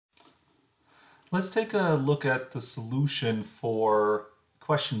Let's take a look at the solution for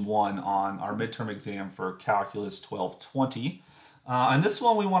question 1 on our midterm exam for Calculus 1220. And this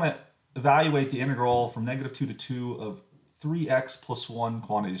one we want to evaluate the integral from -2 to 2 of 3x plus 1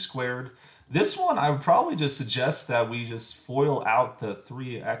 quantity squared. This one I would probably just suggest that we just FOIL out the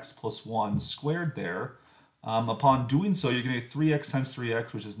 3x plus 1 squared there. Upon doing so, you're going to get 3x times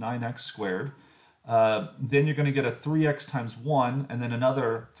 3x, which is 9x squared. Then you're going to get a 3x times 1, and then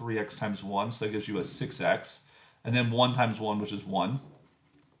another 3x times 1, so that gives you a 6x. And then 1 times 1, which is 1.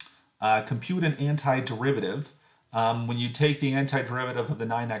 Compute an antiderivative. When you take the antiderivative of the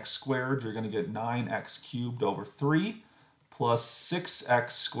 9x squared, you're going to get 9x cubed over 3 plus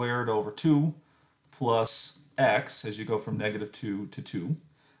 6x squared over 2 plus x as you go from -2 to 2.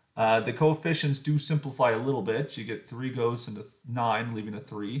 The coefficients do simplify a little bit. You get 3 goes into 9, leaving a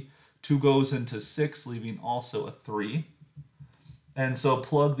 3. 2 goes into 6, leaving also a 3. And so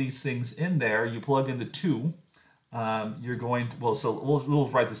plug these things in there. You plug in the 2. You're going to, we'll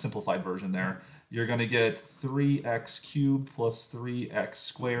write the simplified version there. You're going to get 3x cubed plus 3x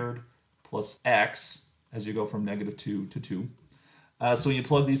squared plus x as you go from -2 to 2. So when you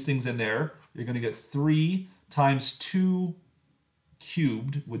plug these things in there, you're going to get 3 times 2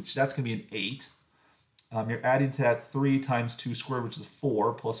 cubed, which that's going to be an 8. You're adding to that 3 times 2 squared, which is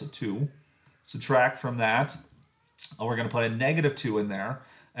 4, plus a 2. Subtract from that. We're going to put a -2 in there.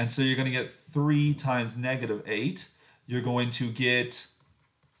 And so you're going to get 3 times -8. You're going to get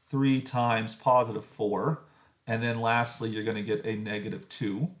 3 times +4. And then lastly, you're going to get a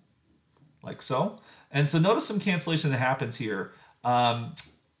 -2, like so. And so notice some cancellation that happens here.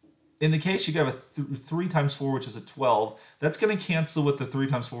 In the case you have a 3 times 4, which is a 12, that's going to cancel with the 3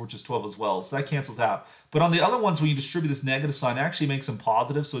 times 4, which is 12 as well. So that cancels out. But on the other ones, when you distribute this negative sign, it actually makes them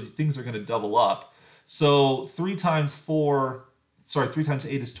positive, so things are going to double up. So 3 times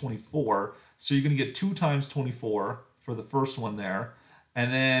 8 is 24. So you're going to get 2 times 24 for the first one there.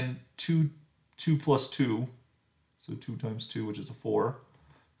 And then 2 plus 2, so 2 times 2, which is a 4.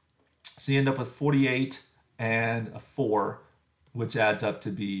 So you end up with 48 and a 4, which adds up to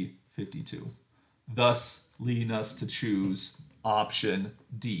be 52, thus leading us to choose option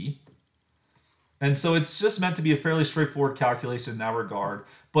D. And so it's just meant to be a fairly straightforward calculation in that regard.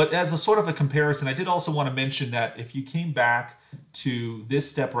 But as a sort of a comparison, I did also want to mention that if you came back to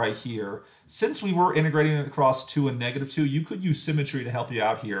this step right here, since we were integrating it across 2 and -2, you could use symmetry to help you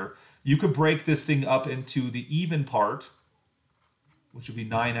out here. You could break this thing up into the even part, which would be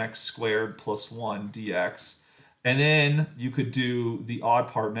 9x squared plus 1 dx. And then you could do the odd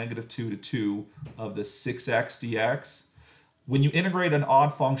part, -2 to 2 of the 6x dx. When you integrate an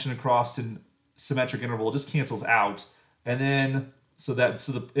odd function across an symmetric interval, it just cancels out. And then, so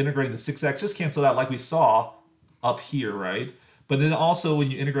the integrating the 6x just canceled out like we saw up here, right? But then also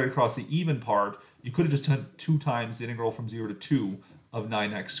when you integrate across the even part, you could have just done 2 times the integral from 0 to 2 of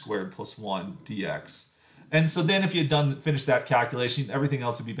 9x squared plus 1 dx. And so then if you had finished that calculation, everything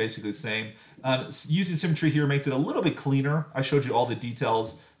else would be basically the same. Using symmetry here makes it a little bit cleaner. I showed you all the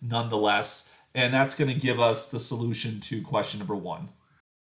details nonetheless. And that's going to give us the solution to question number 1.